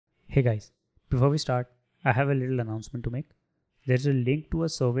Hey guys, before we start, I have a little announcement to make. There's a link to a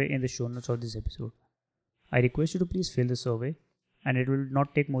survey in the show notes of this episode. I request you to please fill the survey and it will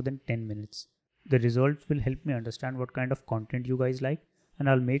not take more than 10 minutes. The results will help me understand what kind of content you guys like and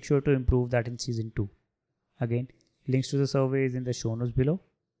I'll make sure to improve that in season 2. Again, links to the survey is in the show notes below.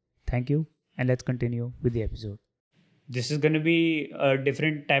 Thank you and let's continue with the episode. This is going to be a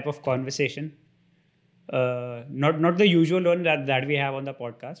different type of conversation. Not the usual one that we have on the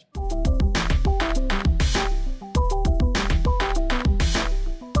podcast.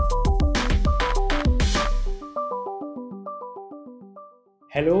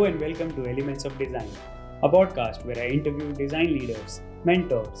 Hello and welcome to Elements of Design, a podcast where I interview design leaders,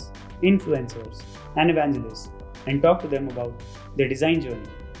 mentors, influencers, and evangelists and talk to them about their design journey,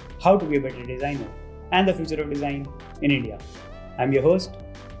 how to be a better designer, and the future of design in India. I'm your host,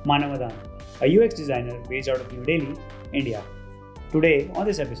 Manav Madan, a UX designer based out of New Delhi, India. Today, on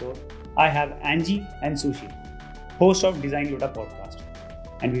this episode, I have Angie and Sushi, host of Design Lota podcast,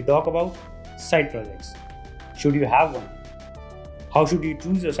 and we talk about side projects. Should you have one? How should you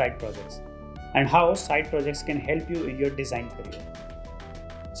choose your side projects? And how side projects can help you in your design career.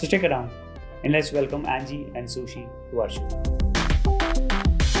 So stick around and let's welcome Angie and Sushi to our show.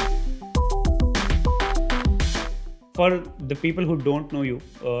 For the people who don't know you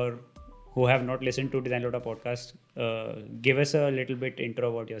or who have not listened to Design Lota podcast, give us a little bit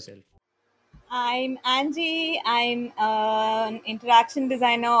intro about yourself. I'm Angie. I'm an interaction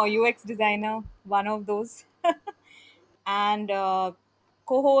designer or UX designer, one of those, and co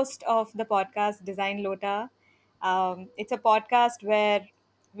host of the podcast Design Lota. It's a podcast where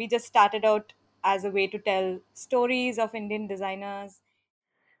we just started out as a way to tell stories of Indian designers.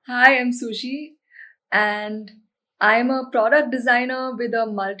 Hi, I'm Sushi, and I'm a product designer with a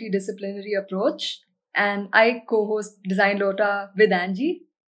multidisciplinary approach, and I co host Design Lota with Angie.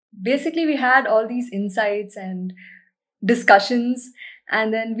 Basically, we had all these insights and discussions,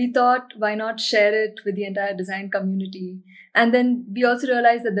 and then we thought, why not share it with the entire design community? And then we also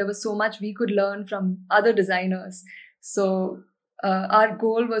realized that there was so much we could learn from other designers. So, our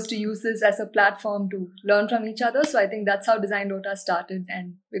goal was to use this as a platform to learn from each other. So, I think that's how Design Lota started,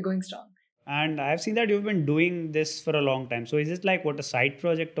 and we're going strong. And I've seen that you've been doing this for a long time. So is it like what a side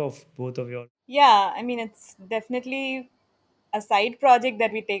project of both of your? Yeah, I mean, it's definitely a side project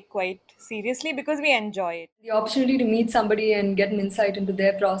that we take quite seriously because we enjoy it. The opportunity to meet somebody and get an insight into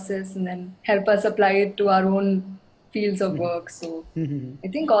their process and then help us apply it to our own fields of work. So I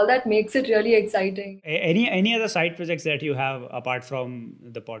think all that makes it really exciting. Any other side projects that you have apart from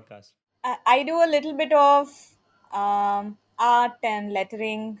the podcast? I do a little bit of art and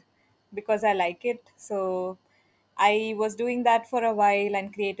lettering because I like it. So I was doing that for a while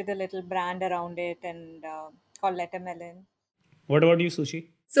and created a little brand around it and called Lettermelon. What about you, Sushi?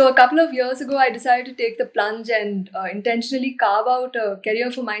 So a couple of years ago, I decided to take the plunge and intentionally carve out a career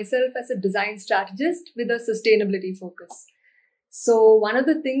for myself as a design strategist with a sustainability focus. So one of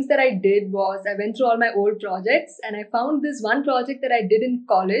the things that I did was I went through all my old projects and I found this one project that I did in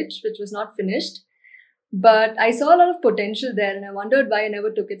college, which was not finished. But I saw a lot of potential there and I wondered why I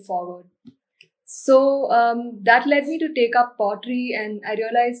never took it forward. So that led me to take up pottery, and I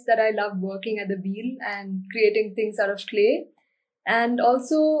realized that I love working at the wheel and creating things out of clay. And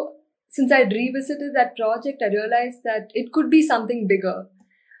also, since I'd revisited that project, I realized that it could be something bigger.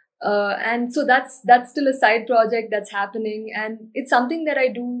 And so that's still a side project that's happening, and it's something that I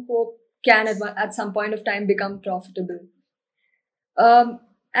do hope can at some point of time become profitable.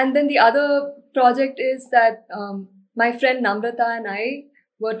 And then the other project is that my friend Namrata and I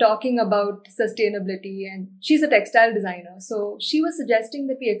were talking about sustainability, and she's a textile designer. So she was suggesting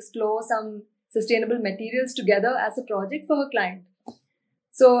that we explore some sustainable materials together as a project for her client.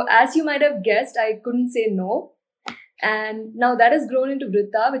 So as you might have guessed, I couldn't say no. And now that has grown into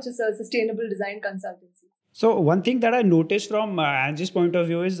Vritta, which is a sustainable design consultancy. So one thing that I noticed from Angie's point of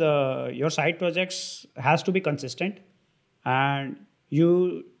view is your side projects has to be consistent, and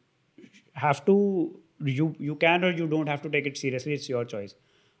you have to you can or you don't have to take it seriously. It's your choice.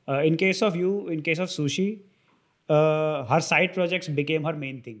 In case of Sushi, her side projects became her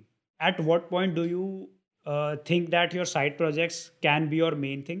main thing. At what point do you think that your side projects can be your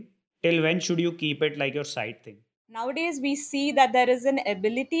main thing? Till when should you keep it like your side thing? Nowadays, we see that there is an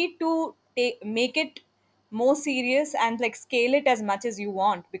ability to make it more serious and like scale it as much as you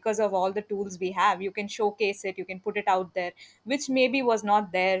want because of all the tools we have. You can showcase it, you can put it out there, which maybe was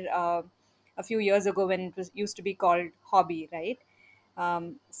not there a few years ago when it was used to be called hobby, right?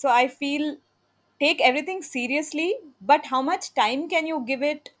 So I feel take everything seriously, but how much time can you give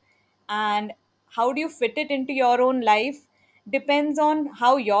it, and how do you fit it into your own life? depends on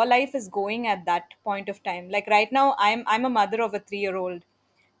how your life is going at that point of time. Like right now, I'm a mother of a 3-year-old,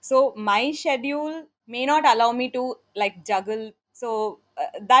 so my schedule may not allow me to like juggle. So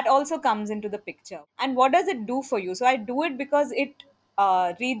that also comes into the picture. And what does it do for you? So I do it because it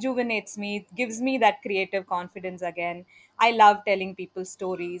rejuvenates me, it gives me that creative confidence again. I love telling people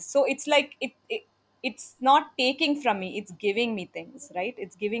stories, so it's like it's not taking from me, it's giving me things, right?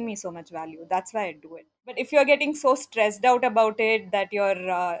 It's giving me so much value. That's why I do it. But if you're getting so stressed out about it that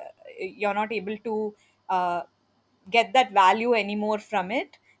you're not able to uh, get that value anymore from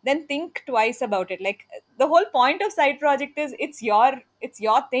it, then think twice about it. Like the whole point of side project is it's your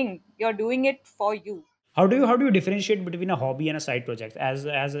thing, you're doing it for you. How do you differentiate between a hobby and a side project? As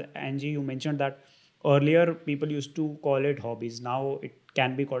Angie, you mentioned that earlier people used to call it hobbies. Now it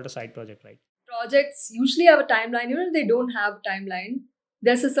can be called a side project, right? Projects usually have a timeline. Even if they don't have a timeline,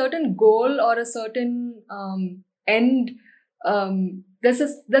 there's a certain goal or a certain end.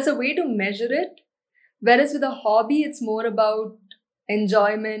 There's a way to measure it. Whereas with a hobby, it's more about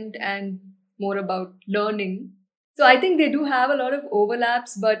enjoyment and more about learning. So I think they do have a lot of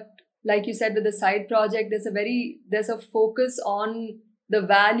overlaps, but like you said, with the side project, there's a focus on the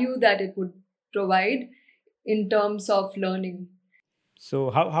value that it would provide in terms of learning. So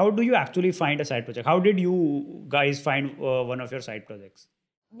how do you actually find a side project? How did you guys find one of your side projects?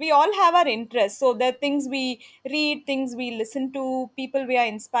 We all have our interests, so there are things we read, things we listen to, people we are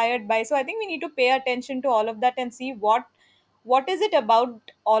inspired by. So I think we need to pay attention to all of that and see what is it about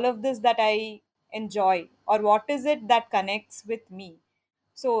all of this that I enjoy, or what is it that connects with me.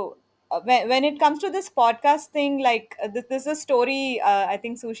 So when it comes to this podcast thing, like this is a story I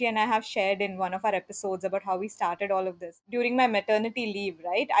think Sushi and I have shared in one of our episodes about how we started all of this. During my maternity leave,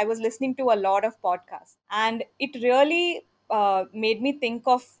 right, I was listening to a lot of podcasts, and it really made me think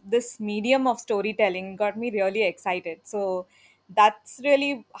of this medium of storytelling, got me really excited. So that's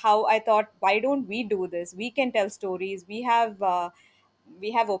really how I thought, why don't we do this? We can tell stories, we have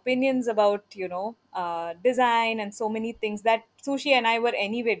opinions about design and so many things that Sushi and I were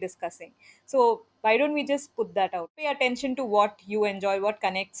anyway discussing. So why don't we just put that out? Pay attention to what you enjoy, what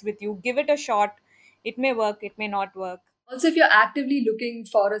connects with you, give it a shot. It may work, it may not work. Also, if you're actively looking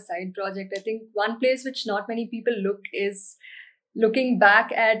for a side project, I think one place which not many people look is looking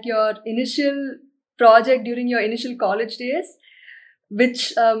back at your initial project during your initial college days,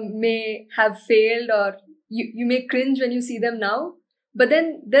 which may have failed, or you may cringe when you see them now. But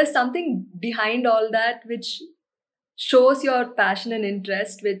then there's something behind all that which shows your passion and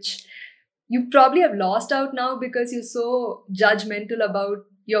interest, which you probably have lost out now because you're so judgmental about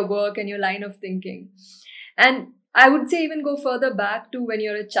your work and your line of thinking. And I would say even go further back to when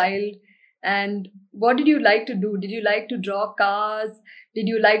you're a child. And what did you like to do? Did you like to draw cars? Did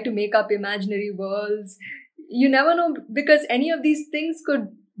you like to make up imaginary worlds? You never know, because any of these things could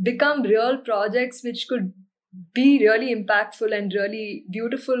become real projects which could be really impactful and really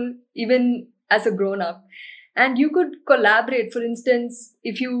beautiful even as a grown up. And you could collaborate. For instance,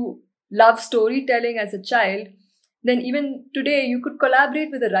 if you love storytelling as a child, then even today you could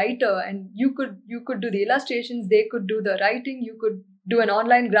collaborate with a writer, and you could do the illustrations, they could do the writing, you could do an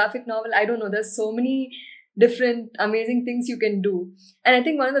online graphic novel. I don't know, there's so many different amazing things you can do. And I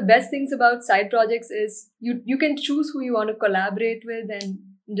think one of the best things about side projects is you can choose who you want to collaborate with and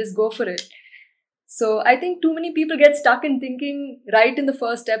just go for it. So I think too many people get stuck in thinking right in the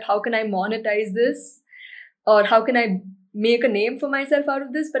first step, how can I monetize this, or how can I make a name for myself out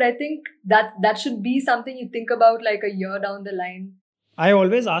of this? But I think that should be something you think about like a year down the line. I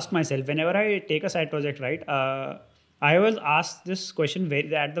always ask myself whenever I take a side project, right? I always ask this question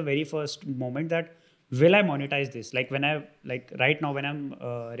at the very first moment, that will I monetize this? Like when I like right now when I'm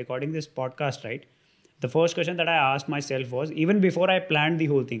recording this podcast, right? The first question that I asked myself was, even before I planned the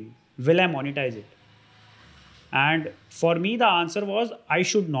whole thing, will I monetize it? And for me, the answer was I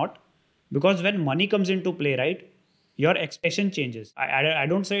should not, because when money comes into play, right, your expectation changes. I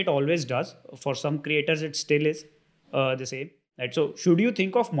don't say it always does. For some creators, it still is the same. Right. So, should you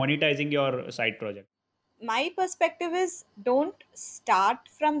think of monetizing your side project? My perspective is, don't start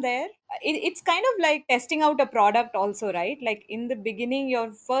from there. It's kind of like testing out a product also, right? Like in the beginning,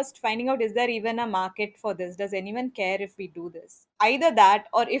 you're first finding out, is there even a market for this? Does anyone care if we do this? Either that,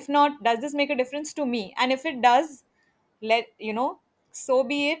 or if not, does this make a difference to me? And if it does, let so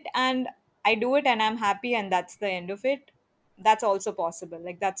be it. And I do it and I'm happy, and that's the end of it. That's also possible.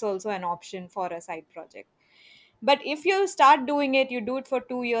 Like that's also an option for a side project. But if you start doing it, you do it for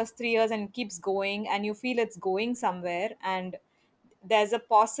 2 years, 3 years, and it keeps going, and you feel it's going somewhere, and there's a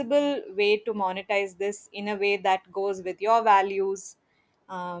possible way to monetize this in a way that goes with your values,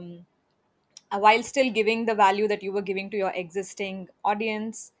 um, while still giving the value that you were giving to your existing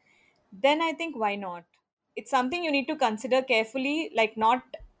audience, then I think why not? It's something you need to consider carefully, like not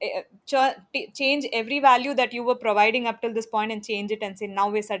change every value that you were providing up till this point and change it and say now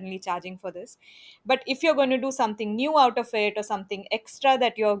we're suddenly charging for this. But if you're going to do something new out of it, or something extra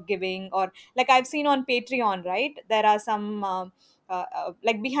that you're giving, or like I've seen on Patreon, right, there are some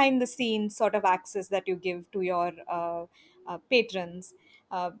like behind the scenes sort of access that you give to your patrons,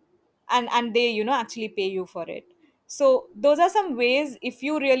 uh, and they actually pay you for it. So those are some ways, if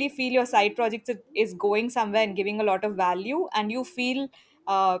you really feel your side project is going somewhere and giving a lot of value, and you feel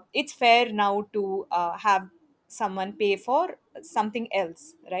it's fair now to have someone pay for something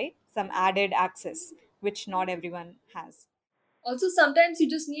else, right? Some added access which not everyone has. Also, sometimes you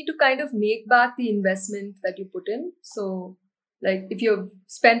just need to kind of make back the investment that you put in. So, like if you've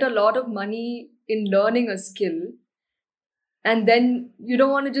spent a lot of money in learning a skill, and then you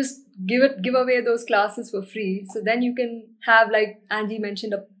don't want to just give away those classes for free, so then you can have, like Angie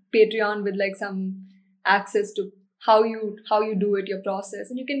mentioned, a Patreon with like some access to how you do it, your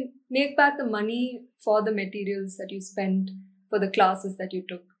process, and you can make back the money for the materials that you spent for the classes that you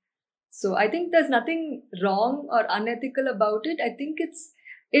took. So I think there's nothing wrong or unethical about it. I think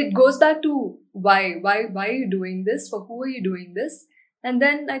it goes back to why are you doing this, for who are you doing this, and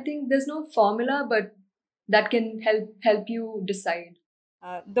then I think there's no formula, but that can help you decide.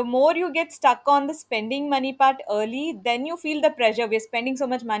 The more you get stuck on the spending money part early, then you feel the pressure. We're spending so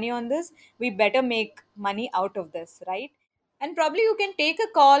much money on this, we better make money out of this, right? And probably you can take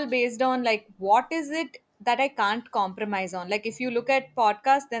a call based on like what is it that I can't compromise on. Like if you look at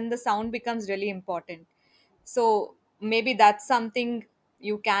podcast, then the sound becomes really important. So maybe that's something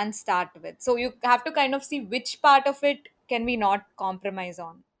you can start with. So you have to kind of see which part of it can we not compromise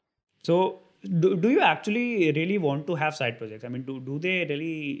on. So, do you actually really want to have side projects? I mean, do they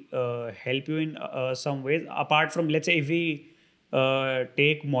really help you in some ways apart from, let's say, if we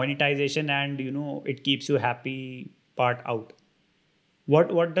take monetization and it keeps you happy part out?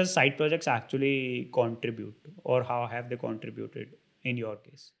 What does side projects actually contribute, or how have they contributed in your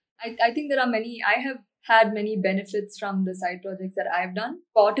case? I think I have had many benefits from the side projects that I've done.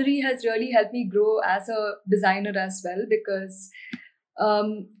 Pottery has really helped me grow as a designer as well, because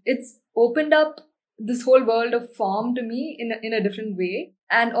it's opened up this whole world of form to me in a different way.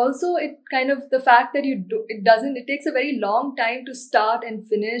 And also it kind of, the fact that it takes a very long time to start and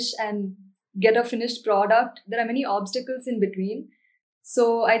finish and get a finished product. There are many obstacles in between.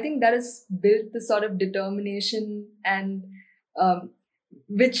 So I think that has built the sort of determination and um,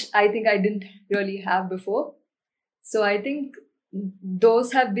 which I think I didn't really have before. So I think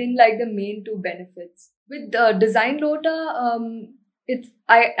those have been like the main two benefits. With Design Lota,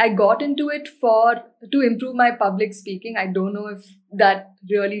 I got into it for to improve my public speaking. I don't know if that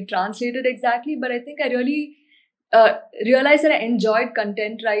really translated exactly, but I think I really realized that I enjoyed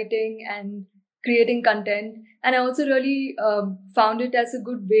content writing and creating content, and I also really found it as a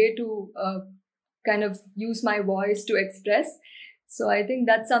good way to kind of use my voice to express. So I think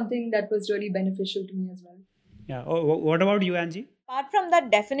that's something that was really beneficial to me as well. Yeah. Oh, what about you, Angie? Apart from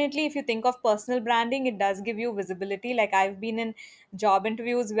that, definitely if you think of personal branding, it does give you visibility. Like I've been in job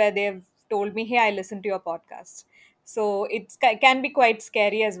interviews where they've told me, hey, I listen to your podcast. So can be quite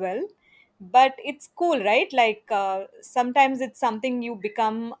scary as well, but it's cool, right? Like sometimes it's something you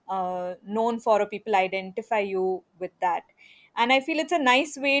become known for, or people identify you with that. And I feel it's a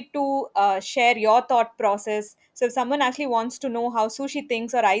nice way to share your thought process. So if someone actually wants to know how Sushi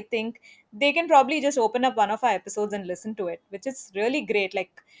thinks or I think, they can probably just open up one of our episodes and listen to it, which is really great.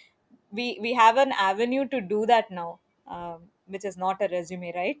 Like we have an avenue to do that now, which is not a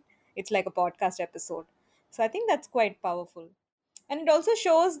resume, right? It's like a podcast episode. So I think that's quite powerful, and it also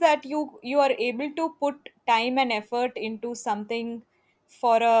shows that you are able to put time and effort into something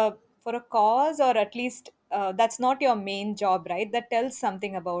for a cause, or at least that's not your main job, right? That tells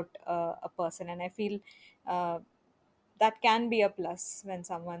something about a person, and I feel uh, that can be a plus when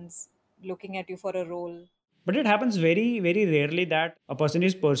someone's looking at you for a role. But it happens very, very rarely that a person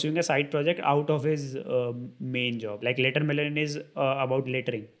is pursuing a side project out of his main job. Like Lettermelon is about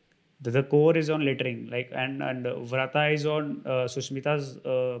lettering. The core is on lettering. Like and Vrata is on Sushmita's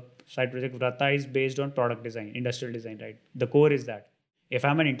side project. Vrata is based on product design, industrial design, right? The core is that. If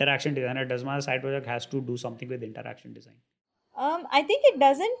I'm an interaction designer, does my side project has to do something with interaction design? I think it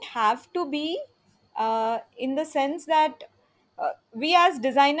doesn't have to be, in the sense that we as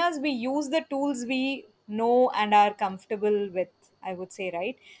designers, we use the tools we know and are comfortable with, I would say,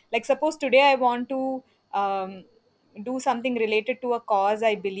 right? Like, suppose today I want to do something related to a cause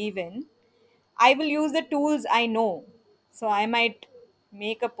I believe in, I will use the tools I know. So I might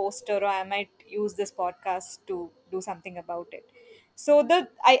make a poster, or I might use this podcast to do something about it. So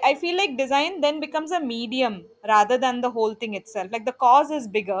I feel like design then becomes a medium rather than the whole thing itself. Like the cause is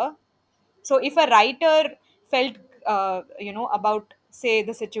bigger. So if a writer felt about, say,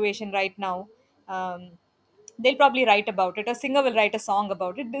 the situation right now, um, they'll probably write about it. A singer will write a song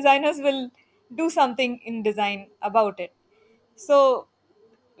about it. Designers will do something in design about it. So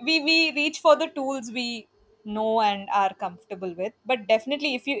we reach for the tools we know and are comfortable with. But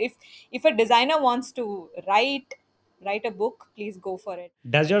definitely, if a designer wants to write a book, please go for it.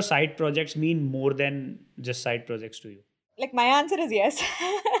 Does your side projects mean more than just side projects to you? Like, my answer is yes.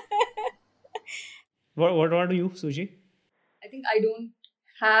 What do you, Suji? I think I don't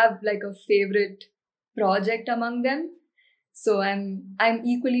have like a favorite project among them. So I'm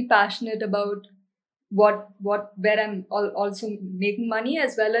equally passionate about where I'm also making money,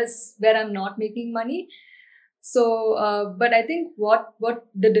 as well as where I'm not making money. So, but I think what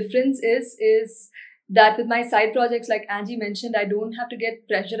the difference is that with my side projects, like Angie mentioned, I don't have to get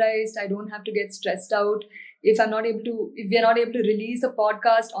pressurized. I don't have to get stressed out. If we are not able to release a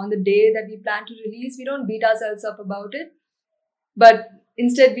podcast on the day that we plan to release, we don't beat ourselves up about it. But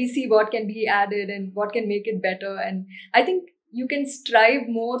instead, we see what can be added and what can make it better. And I think you can strive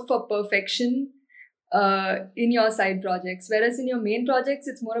more for perfection in your side projects, whereas in your main projects,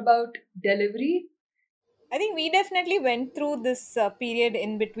 it's more about delivery. I think we definitely went through this period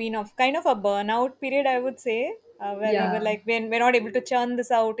in between of kind of a burnout period, I would say, where we were Yeah. like, we're not able to churn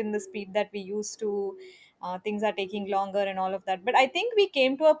this out in the speed that we used to. Things are taking longer and all of that. But I think we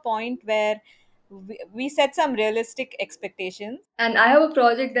came to a point where we set some realistic expectations. And I have a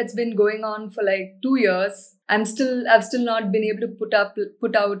project that's been going on for like 2 years. I've still not been able to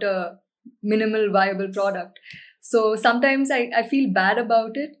put out a minimal viable product. So sometimes I feel bad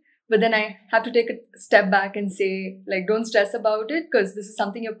about it, but then I have to take a step back and say, like, don't stress about it, because this is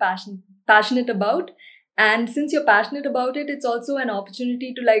something you're passionate about. And since you're passionate about it, it's also an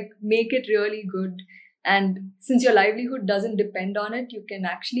opportunity to like make it really good. And since your livelihood doesn't depend on it, you can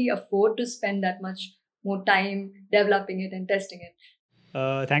actually afford to spend that much more time developing it and testing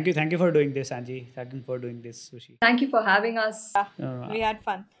it. Thank you for doing this, Angie. Thank you for doing this, Sushi. Thank you for having us. We had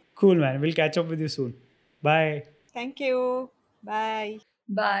fun. Cool, man. We'll catch up with you soon. Bye. Thank you. Bye.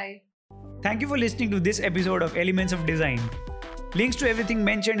 Bye. Thank you for listening to this episode of Elements of Design. Links to everything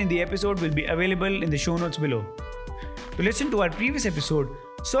mentioned in the episode will be available in the show notes below. To listen to our previous episode,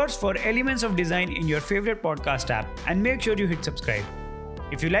 search for Elements of Design in your favorite podcast app and make sure you hit subscribe.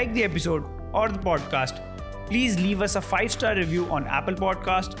 If you like the episode or the podcast, please leave us a 5-star review on Apple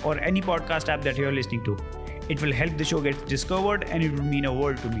Podcast or any podcast app that you're listening to. It will help the show get discovered and it would mean a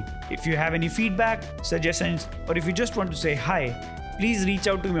world to me. If you have any feedback, suggestions, or if you just want to say hi, please reach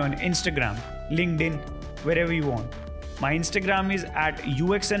out to me on Instagram, LinkedIn, wherever you want. My Instagram is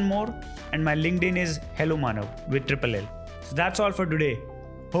 @UXandMore and my LinkedIn is Hello Manav with triple L. So that's all for today.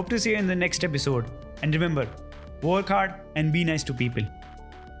 Hope to see you in the next episode. And remember, work hard and be nice to people.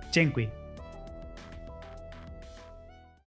 Chenkwi.